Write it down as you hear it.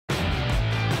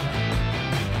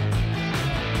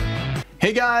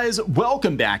Hey guys,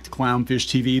 welcome back to Clownfish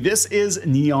TV. This is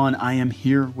Kneon. I am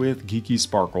here with Geeky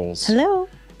Sparkles. Hello.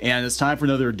 And it's time for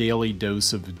another daily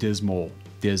dose of Dismal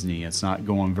Disney. It's not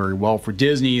going very well for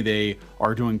Disney. They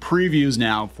are doing previews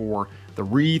now for the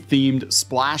rethemed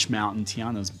Splash Mountain,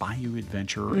 Tiana's Bayou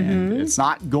adventure. And it's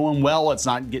not going well. It's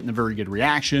not getting a very good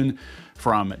reaction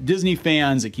from Disney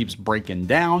fans. It keeps breaking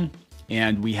down.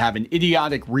 And we have an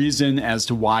idiotic reason as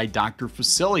to why Dr.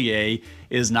 Facilier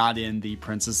is not in the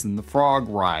Princess and the Frog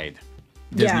ride.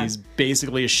 Disney's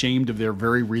basically ashamed of their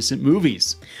very recent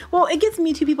movies. Well, it gets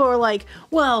me too. People are like,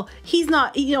 well, he's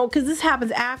not, you know, because this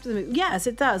happens after the movie. Yes,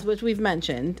 it does, which we've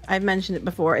mentioned. I've mentioned it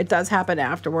before. It does happen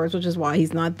afterwards, which is why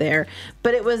he's not there.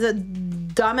 But it was a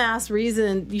dumbass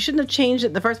reason. You shouldn't have changed it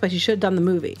in the first place. You should have done the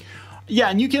movie. Yeah,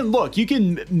 and you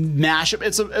can mash up.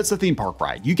 It's a theme park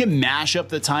ride. You can mash up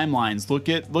the timelines.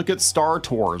 Look at Star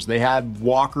Tours. They had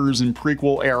walkers in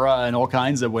prequel era and all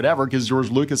kinds of whatever. Because George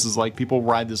Lucas is like, people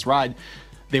ride this ride,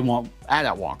 they want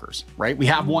add-out walkers, right? We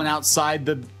have one outside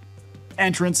the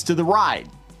entrance to the ride,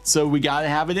 so we got to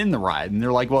have it in the ride. And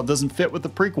they're like, well, it doesn't fit with the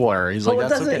prequel era. He's like,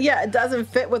 that's okay. Yeah, it doesn't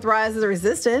fit with Rise of the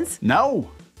Resistance. No.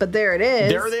 But there it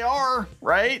is. There they are,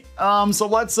 right? So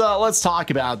let's talk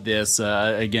about this.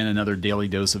 Again, another daily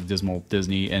dose of Dismal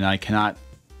Disney, and I cannot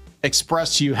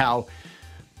express to you how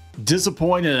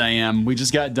disappointed I am. We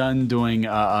just got done doing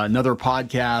another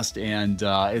podcast, and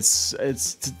it's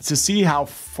to see how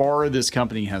far this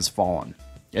company has fallen.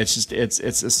 It's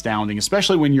astounding,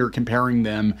 especially when you're comparing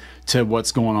them to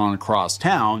what's going on across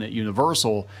town at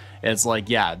Universal. It's like,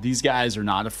 yeah, these guys are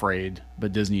not afraid,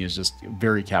 but Disney is just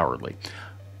very cowardly.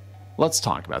 Let's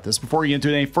talk about this. Before we get into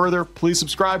it any further, please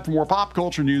subscribe for more pop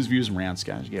culture news, views, and rants,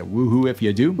 guys. You get woohoo if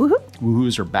you do. Woohoo.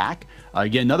 Woohoos are back. You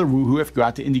get another woohoo if you go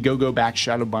out to Indiegogo, back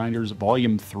Shadowbinders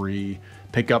Volume 3.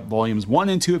 Pick up Volumes 1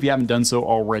 and 2 if you haven't done so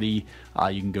already.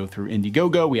 You can go through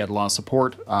Indiegogo. We had a lot of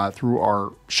support through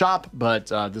our shop, but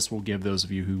this will give those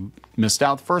of you who missed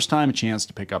out the first time a chance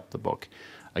to pick up the book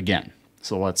again.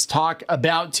 So let's talk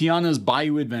about Tiana's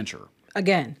Bayou adventure.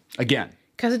 Again.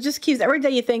 Because it just keeps, every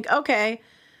day you think, okay,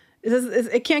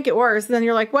 it can't get worse. And then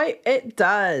you're like, wait, it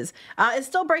does. It's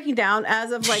still breaking down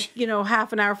as of like, you know,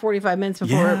 half an hour, 45 minutes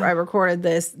before I recorded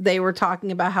this. They were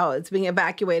talking about how it's being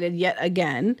evacuated yet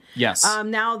again. Yes.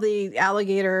 Now the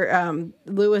alligator,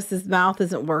 Lewis's mouth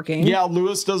isn't working. Yeah,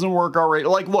 Lewis doesn't work already.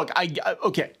 Like, look,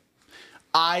 okay.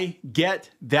 I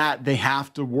get that they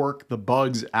have to work the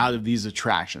bugs out of these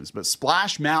attractions, but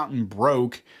Splash Mountain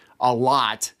broke a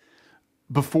lot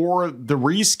before the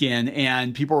reskin,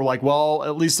 and people were like, well,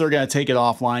 at least they're going to take it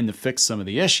offline to fix some of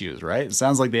the issues, right? It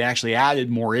sounds like they actually added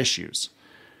more issues.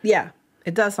 Yeah,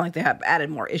 it does sound like they have added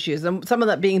more issues, and some of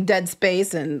that being dead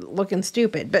space and looking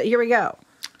stupid, but here we go.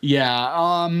 Yeah,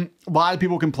 a lot of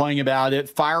people complaining about it.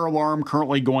 Fire alarm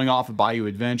currently going off at Bayou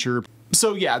Adventure.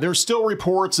 So yeah, there's still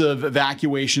reports of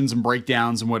evacuations and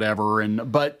breakdowns and whatever,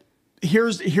 but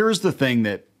here's the thing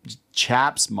that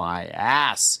chaps my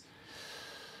ass.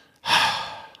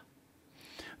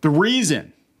 The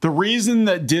reason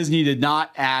that Disney did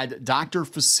not add Dr.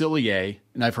 Facilier,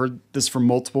 and I've heard this from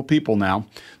multiple people now,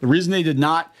 the reason they did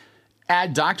not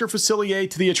add Dr. Facilier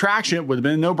to the attraction, it would have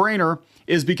been a no-brainer,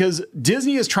 is because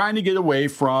Disney is trying to get away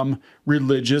from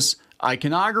religious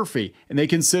iconography, and they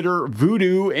consider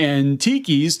voodoo and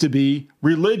tikis to be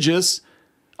religious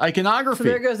iconography. So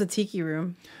there goes the tiki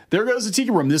room. There goes the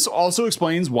tiki room. This also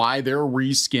explains why they're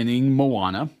reskinning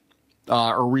Moana.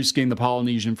 Or reskin the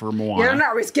Polynesian for Moana. Yeah, they're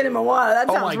not reskinning Moana. That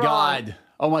sounds wrong. God.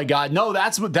 Oh my God. No,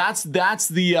 that's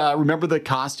the remember the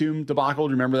costume debacle?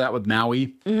 Remember that with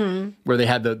Maui? Where they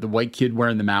had the white kid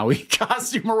wearing the Maui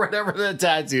costume or whatever, the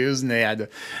tattoos, and they had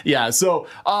to, so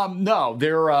no,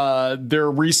 they're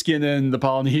reskinning the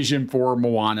Polynesian for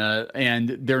Moana,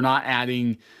 and they're not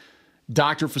adding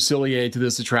Dr. Facilier to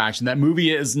this attraction. That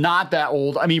movie is not that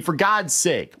old. I mean, for God's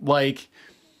sake, like,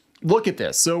 look at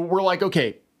this. So we're like,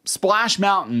 okay, Splash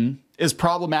Mountain is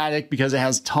problematic because it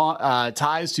has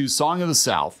ties to Song of the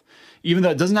South, even though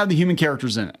it doesn't have the human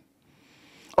characters in it.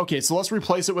 Okay, so let's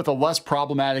replace it with a less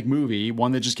problematic movie,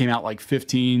 one that just came out like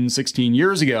 15, 16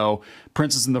 years ago,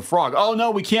 Princess and the Frog. Oh,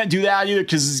 no, we can't do that either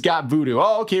because it's got voodoo.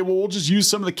 Oh, okay, well, we'll just use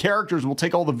some of the characters and we'll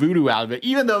take all the voodoo out of it,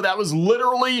 even though that was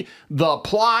literally the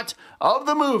plot of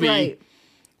the movie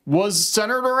was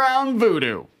centered around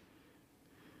voodoo.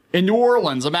 In New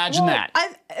Orleans, imagine that.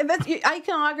 That's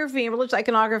iconography and religious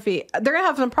iconography. They're gonna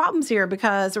have some problems here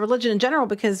because religion in general,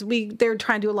 because they're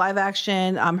trying to do a live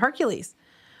action Hercules.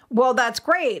 Well, that's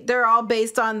great. They're all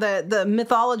based on the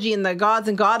mythology and the gods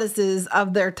and goddesses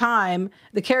of their time.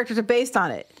 The characters are based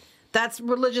on it. That's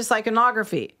religious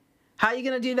iconography. How are you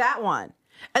gonna do that one?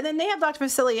 And then they have Dr.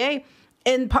 Facilier.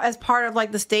 as part of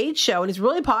like the stage show, and he's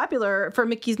really popular for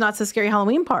Mickey's Not So Scary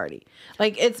Halloween Party.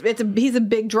 Like he's a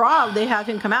big draw. They have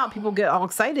him come out. People get all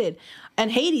excited.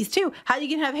 And Hades too. How you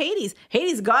can have Hades?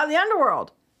 Hades, god of the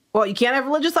underworld. Well, you can't have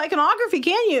religious iconography,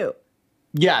 can you?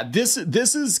 Yeah, this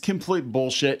is complete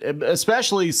bullshit,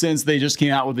 especially since they just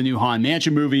came out with the new Haunted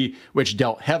Mansion movie, which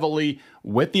dealt heavily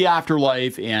with the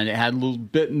afterlife, and it had a little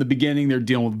bit in the beginning. They're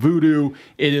dealing with voodoo.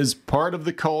 It is part of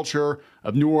the culture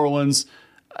of New Orleans.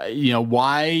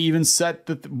 Why even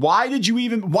why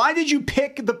did you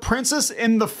pick the Princess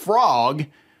and the Frog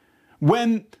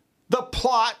when the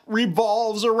plot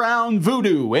revolves around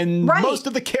voodoo and most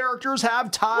of the characters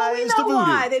have ties to voodoo?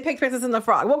 Why they picked Princess and the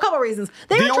Frog? Well, a couple of reasons.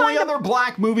 The only other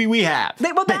black movie we have.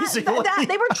 They were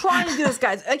trying to do this,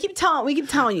 guys. We keep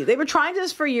telling you. They were trying to do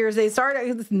this for years. They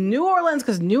started with New Orleans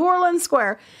because New Orleans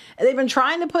Square. They've been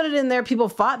trying to put it in there. People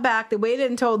fought back. They waited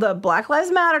until the Black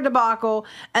Lives Matter debacle.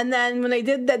 And then when they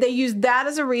did that, they used that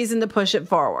as a reason to push it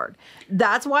forward.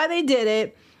 That's why they did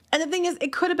it. And the thing is,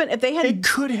 it could have been, if they had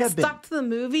stuck to the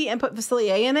movie and put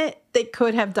Facilier in it, they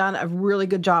could have done a really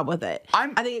good job with it. I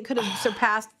think it could have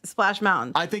surpassed Splash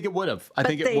Mountain. I think it would have.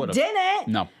 They didn't.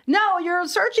 No. No, you're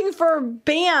searching for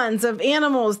bands of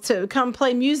animals to come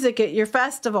play music at your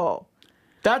festival.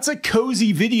 That's a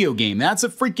cozy video game. That's a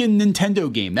freaking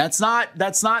Nintendo game. That's not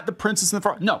the Princess and the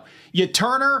Frog. No, you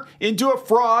turn her into a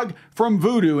frog from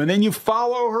Voodoo, and then you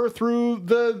follow her through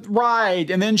the ride,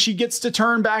 and then she gets to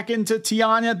turn back into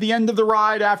Tiana at the end of the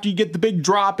ride after you get the big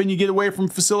drop and you get away from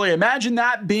Facilier. Imagine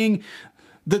that being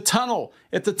the tunnel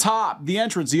at the top, the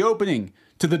entrance, the opening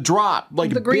to the drop,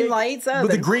 like the green lights.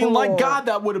 With the green light, God,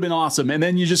 that would have been awesome. And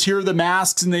then you just hear the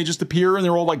masks, and they just appear, and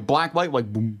they're all like black light,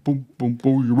 like boom, boom, boom,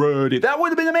 boom. You're ready. That would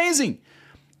have been amazing.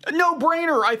 A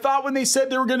no-brainer. I thought when they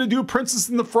said they were going to do Princess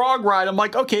and the Frog ride, I'm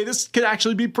like, okay, this could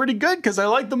actually be pretty good because I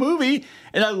like the movie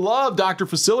and I love Dr.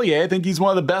 Facilier. I think he's one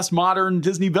of the best modern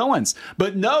Disney villains.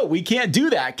 But no, we can't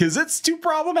do that because it's too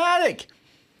problematic.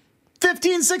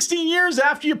 15, 16 years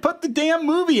after you put the damn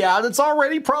movie out, it's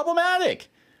already problematic.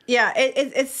 Yeah,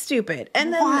 it's stupid.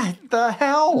 And then what the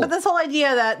hell? But this whole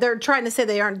idea that they're trying to say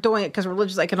they aren't doing it because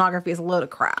religious iconography is a load of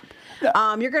crap.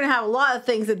 Yeah. You're going to have a lot of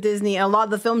things at Disney, and a lot of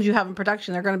the films you have in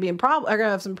production are going to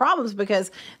have some problems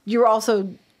because you're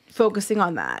also focusing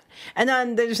on that. And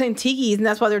then they're saying tikis, and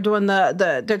that's why they're doing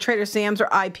the Trader Sam's are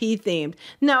IP themed.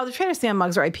 No, the Trader Sam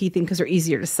mugs are IP themed because they're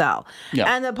easier to sell.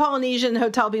 Yeah. And the Polynesian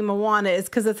Hotel being Moana is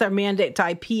because it's their mandate to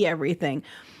IP everything.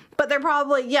 But they're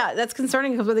probably, that's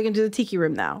concerning because what are they going to do to the Tiki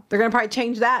Room now? They're going to probably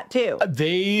change that too.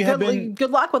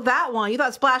 Good luck with that one. You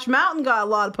thought Splash Mountain got a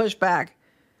lot of pushback.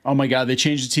 Oh my God, they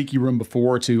changed the Tiki Room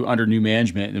before to under new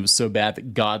management, and it was so bad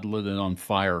that God lit it on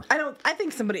fire. I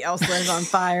think somebody else lit it on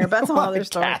fire, but that's a whole other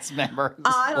story. Cast member.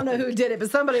 I don't know who did it, but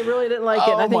somebody really didn't like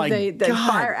it. I think the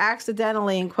fire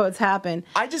accidentally, in quotes, happened.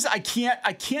 I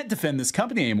can't defend this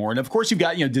company anymore. And of course, you've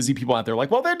got Disney people out there like,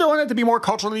 well, they're doing it to be more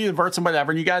culturally diverse and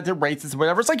whatever, and you got the racists and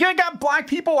whatever. It's like you got black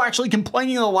people actually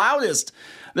complaining the loudest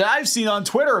that I've seen on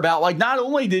Twitter about, like, not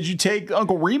only did you take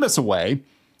Uncle Remus away,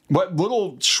 what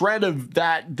little shred of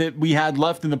that we had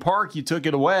left in the park, you took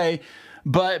it away.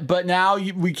 But now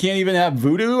we can't even have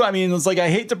voodoo. I mean, it's like, I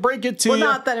hate to break it to you. Well,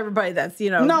 not that everybody that's,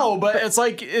 No, but it's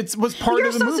like, it was part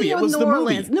of the movie. It was the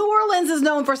movie. New Orleans is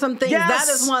known for some things. Yes.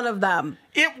 That is one of them.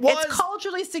 It's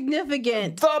culturally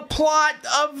significant. The plot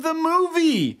of the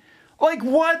movie. Like,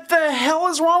 what the hell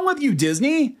is wrong with you,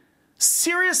 Disney?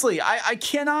 Seriously, I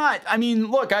cannot. I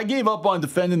mean, look, I gave up on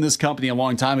defending this company a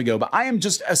long time ago, but I am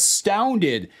just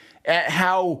astounded at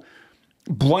how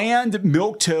bland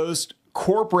milquetoast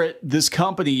corporate this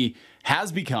company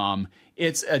has become.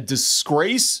 It's a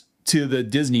disgrace to the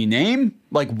Disney name.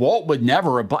 Like, Walt would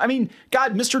never. I mean,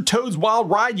 God, Mr. Toad's Wild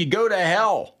Ride, you go to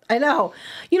hell. I know.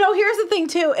 Here's the thing,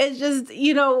 too. It's just,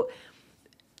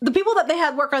 the people that they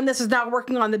had work on this is now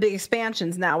working on the big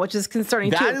expansions now, which is concerning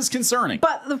too. That is concerning.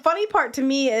 But the funny part to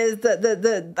me is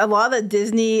that a lot of the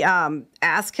Disney ass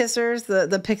kissers,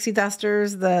 the pixie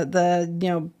dusters,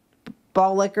 the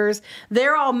ball lickers, a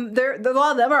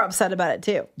lot of them are upset about it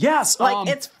too. Yes.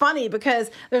 It's funny because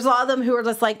there's a lot of them who are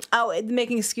just like,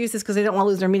 making excuses because they don't want to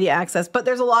lose their media access. But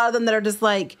there's a lot of them that are just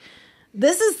like,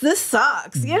 this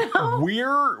sucks,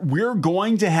 We're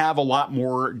going to have a lot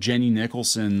more Jenny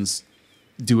Nicholson's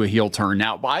do a heel turn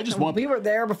now. But I just want. We were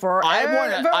there before.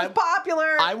 It was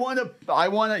popular. I want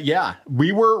to. Yeah,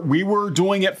 we were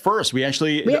doing it first. We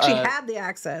actually had the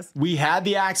access. We had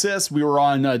the access. We were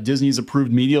on Disney's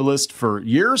approved media list for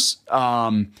years.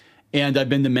 And I've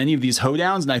been to many of these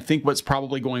hoedowns. And I think what's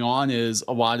probably going on is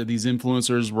a lot of these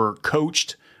influencers were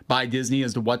coached by Disney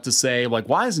as to what to say. Like,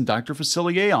 why isn't Dr.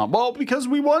 Facilier on? Well, because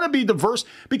we want to be diverse.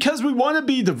 Because we want to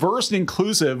be diverse and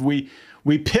inclusive.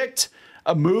 we picked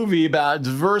a movie about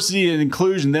diversity and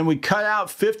inclusion, then we cut out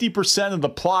 50% of the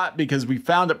plot because we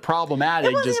found it problematic.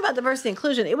 It wasn't about diversity and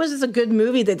inclusion. It was just a good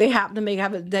movie that they happened to make.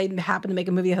 They happened to make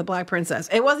a movie with a black princess.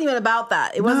 It wasn't even about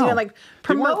that. It wasn't even like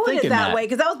promoting it that way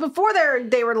because that was before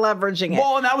they were leveraging it.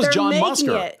 Well, and that was John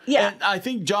Musker. It. Yeah, and I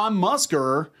think John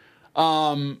Musker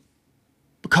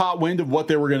caught wind of what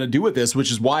they were going to do with this,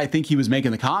 which is why I think he was making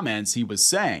the comments he was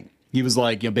saying. He was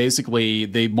like, basically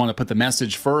they want to put the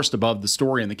message first above the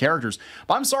story and the characters.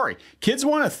 But I'm sorry, kids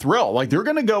want a thrill. Like they're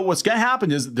going to go, what's going to happen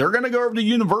is they're going to go over to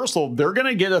Universal. They're going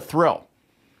to get a thrill.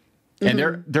 And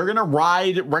they're going to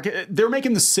ride. They're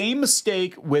making the same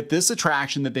mistake with this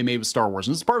attraction that they made with Star Wars.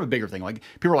 And this is part of a bigger thing. Like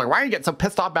people are like, why are you getting so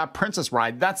pissed off about Princess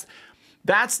Ride?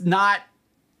 That's not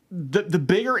the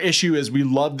bigger issue is we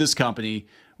love this company.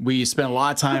 We spent a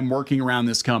lot of time working around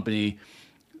this company.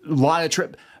 A lot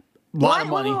of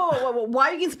money. Why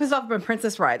are you getting pissed off about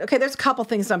Princess Ride? Okay, there's a couple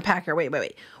things to unpack here. Wait.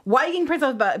 Why are you getting pissed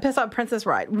off about Princess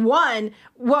Ride? One,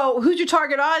 well, who's your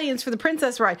target audience for the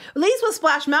Princess Ride? At least with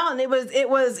Splash Mountain, it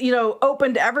was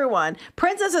open to everyone.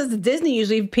 Princesses at Disney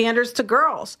usually panders to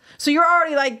girls, so you're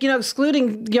already like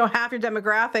excluding half your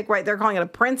demographic right there, calling it a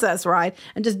Princess Ride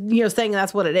and just saying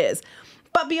that's what it is.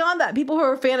 But beyond that, people who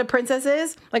are a fan of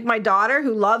princesses, like my daughter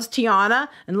who loves Tiana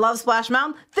and loves Splash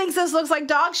Mountain, thinks this looks like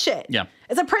dog shit. Yeah.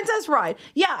 It's a princess ride.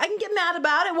 Yeah, I can get mad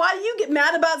about it. Why do you get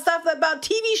mad about stuff about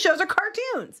TV shows or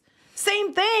cartoons?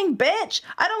 Same thing, bitch.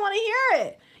 I don't want to hear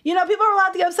it. People are allowed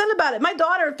to get upset about it. My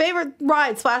daughter, favorite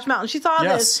ride, Splash Mountain. She saw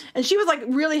this and she was like,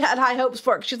 really had high hopes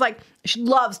for it. She's like, she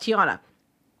loves Tiana.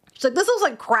 She's like, this looks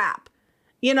like crap.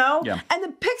 Yeah. And the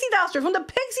Pixie Dusters, when the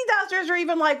Pixie Dusters are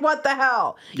even like, what the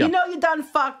hell? Yeah. You done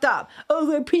fucked up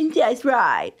over Princess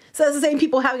Ride. So that's the same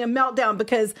people having a meltdown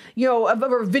because,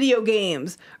 over video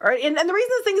games. And the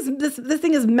reason this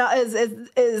thing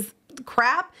is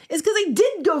crap is because they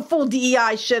did go full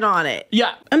DEI shit on it.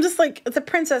 Yeah. I'm just like, it's a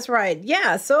Princess Ride.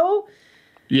 Yeah, so...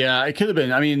 Yeah, it could have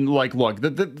been. I mean, like, look,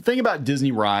 the thing about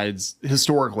Disney rides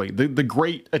historically, the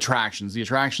great attractions, the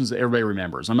attractions that everybody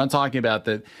remembers. I'm not talking about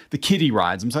the kiddie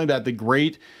rides. I'm talking about the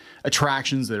great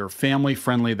attractions that are family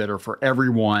friendly, that are for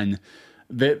everyone.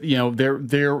 That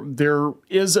there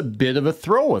is a bit of a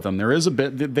thrill with them. There is a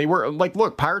bit. They were like,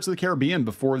 look, Pirates of the Caribbean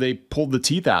before they pulled the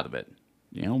teeth out of it.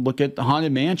 Look at the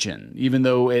Haunted Mansion. Even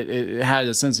though it had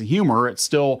a sense of humor, it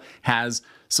still has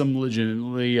some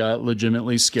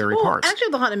legitimately scary parts. Actually,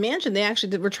 the Haunted Mansion, they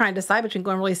actually were trying to decide between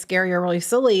going really scary or really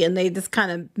silly, and they just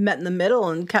kind of met in the middle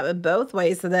and kept it both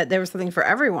ways so that there was something for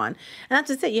everyone. And that's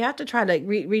just it. You have to try to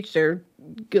reach their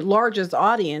largest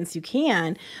audience you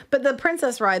can. But the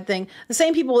Princess Ride thing, the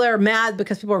same people that are mad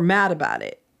because people are mad about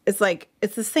it. It's like,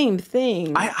 it's the same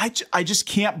thing. I just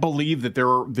can't believe that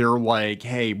they're like,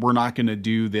 hey, we're not going to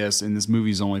do this, and this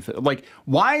movie's only like,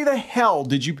 why the hell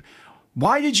did you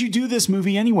do this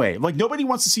movie anyway? Like, nobody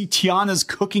wants to see Tiana's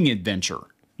cooking adventure.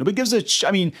 Nobody gives a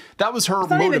I mean, that was her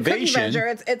motivation.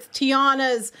 It's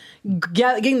Tiana's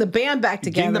getting the band back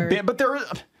together.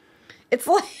 It's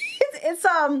like it's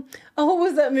what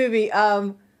was that movie?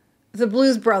 The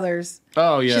Blues Brothers.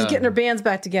 Oh yeah, she's getting her bands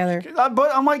back together.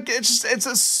 But I'm like, it's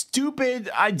a stupid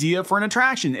idea for an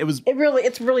attraction. It's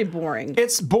really boring.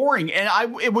 It's boring,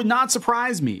 and it would not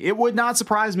surprise me. It would not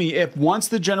surprise me if once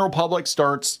the general public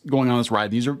starts going on this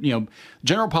ride, these are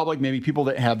general public, maybe people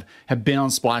that have been on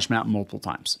Splash Mountain multiple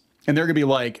times, and they're gonna be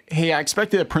like, hey, I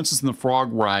expected a Princess and the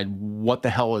Frog ride. What the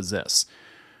hell is this?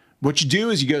 What you do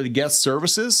is you go to guest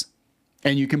services.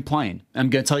 And you complain.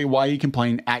 I'm going to tell you why you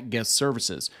complain at guest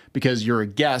services. Because you're a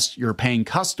guest, you're a paying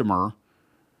customer.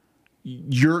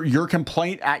 Your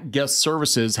complaint at guest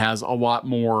services has a lot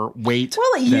more weight.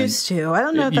 Well, it used to. I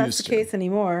don't know if that's the case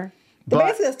anymore. They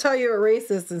basically just tell you you're a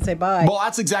racist and say bye. Well,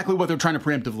 that's exactly what they're trying to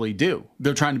preemptively do.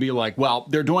 They're trying to be like, well,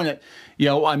 they're doing it.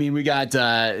 I mean, we got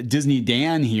Disney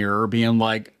Dan here being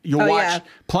like, you'll watch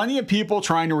plenty of people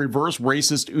trying to reverse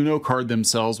racist Uno card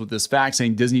themselves with this fact,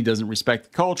 saying Disney doesn't respect the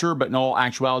culture, but in all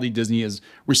actuality, Disney is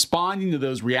responding to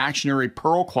those reactionary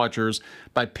pearl clutchers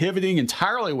by pivoting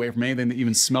entirely away from anything that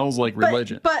even smells like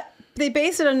religion. But they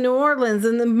based it on New Orleans,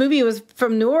 and the movie was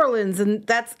from New Orleans, and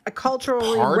that's a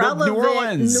culturally relevant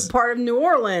part of New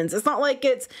Orleans. It's not like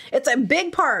it's a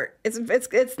big part. It's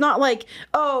not like,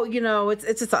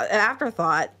 it's just an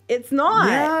afterthought. It's not.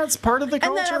 Yeah, it's part of the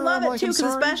culture. And then I love it too, because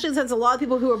especially since a lot of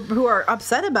people who are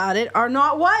upset about it are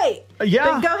not white. Yeah.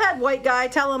 But go ahead, white guy,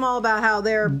 tell them all about how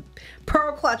they're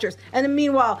pearl clutchers. And then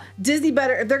meanwhile, Disney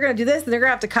better, if they're going to do this, then they're going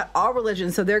to have to cut all religion.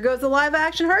 So there goes the live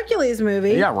action Hercules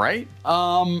movie. Yeah, right.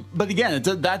 But again,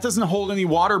 that doesn't hold any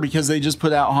water because they just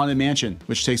put out Haunted Mansion,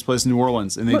 which takes place in New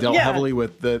Orleans, and they dealt heavily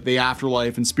with the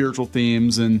afterlife and spiritual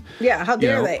themes. And yeah, how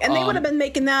dare they? And they would have been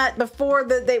making that before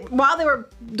while they were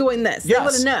doing this. They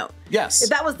would have known. Yes. If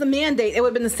that was the mandate, it would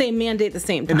have been the same mandate at the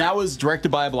same time. And that was directed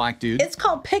by a black dude. It's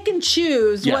called pick and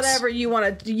choose whatever you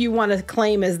want to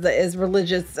claim as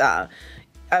religious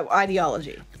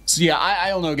ideology. So yeah, I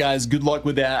don't know, guys. Good luck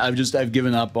with that. I've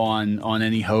given up on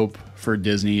any hope for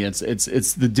Disney. It's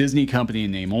the Disney company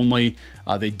in name only.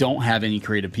 They don't have any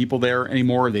creative people there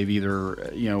anymore. They've either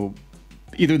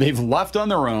they've left on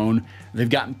their own, they've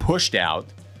gotten pushed out.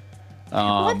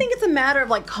 Well, I think it's a matter of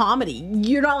like comedy.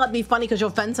 You're not allowed to be funny because you'll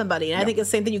offend somebody. And I think it's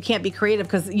the same thing. You can't be creative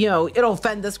because, it'll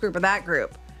offend this group or that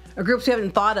group. Or groups we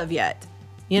haven't thought of yet.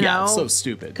 You know? It's so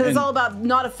stupid. Because it's all about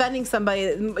not offending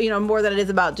somebody, more than it is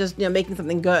about just, making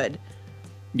something good.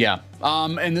 Yeah.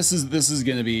 And this is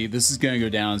going to go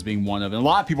down as being one of, and a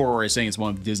lot of people are already saying it's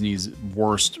one of Disney's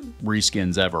worst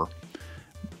reskins ever.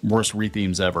 Worst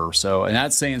rethemes ever. So, and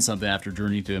that's saying something after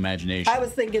Journey to Imagination. I was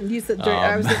thinking,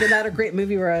 I was thinking that a great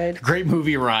movie ride. Great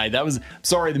movie ride.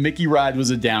 The Mickey ride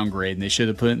was a downgrade, and they should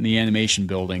have put it in the animation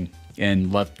building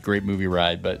and left Great Movie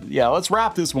Ride. But yeah, let's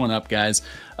wrap this one up, guys.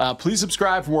 Please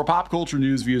subscribe for more pop culture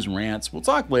news, views, and rants. We'll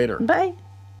talk later. Bye.